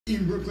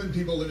In Brooklyn,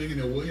 people living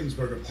in a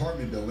Williamsburg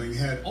apartment building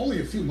had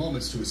only a few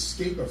moments to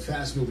escape a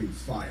fast-moving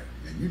fire.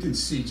 And you can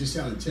see just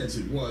how intense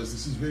it was.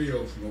 This is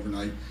video from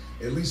overnight.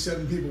 At least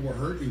 7 people were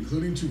hurt,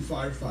 including 2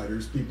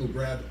 firefighters. People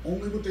grabbed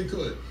only what they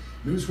could.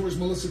 News 4's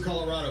Melissa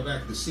Colorado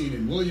back at the scene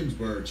in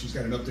Williamsburg. She's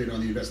got an update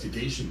on the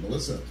investigation.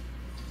 Melissa.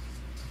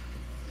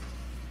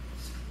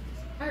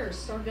 Fire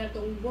started at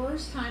the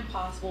worst time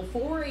possible,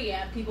 4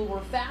 a.m. People were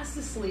fast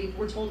asleep.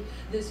 We're told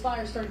this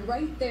fire started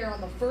right there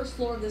on the first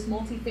floor of this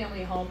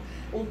multifamily home.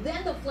 Well,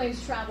 then the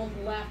flames traveled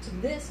left to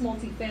this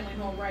multifamily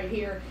home right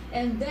here,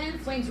 and then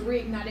flames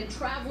reignited,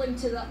 traveling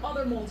to the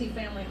other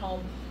multifamily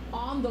home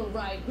on the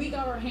right. We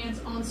got our hands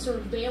on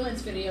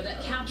surveillance video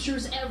that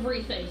captures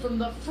everything from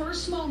the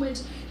first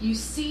moment you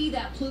see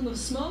that plume of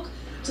smoke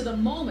to the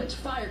moment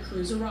fire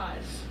crews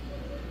arrive.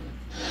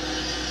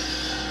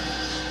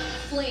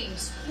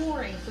 Flames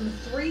pouring from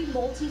 3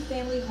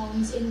 multifamily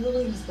homes in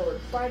Williamsburg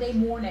Friday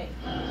morning.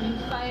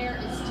 The fire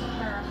is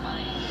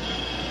terrifying,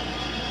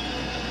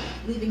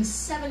 leaving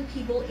 7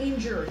 people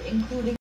injured, including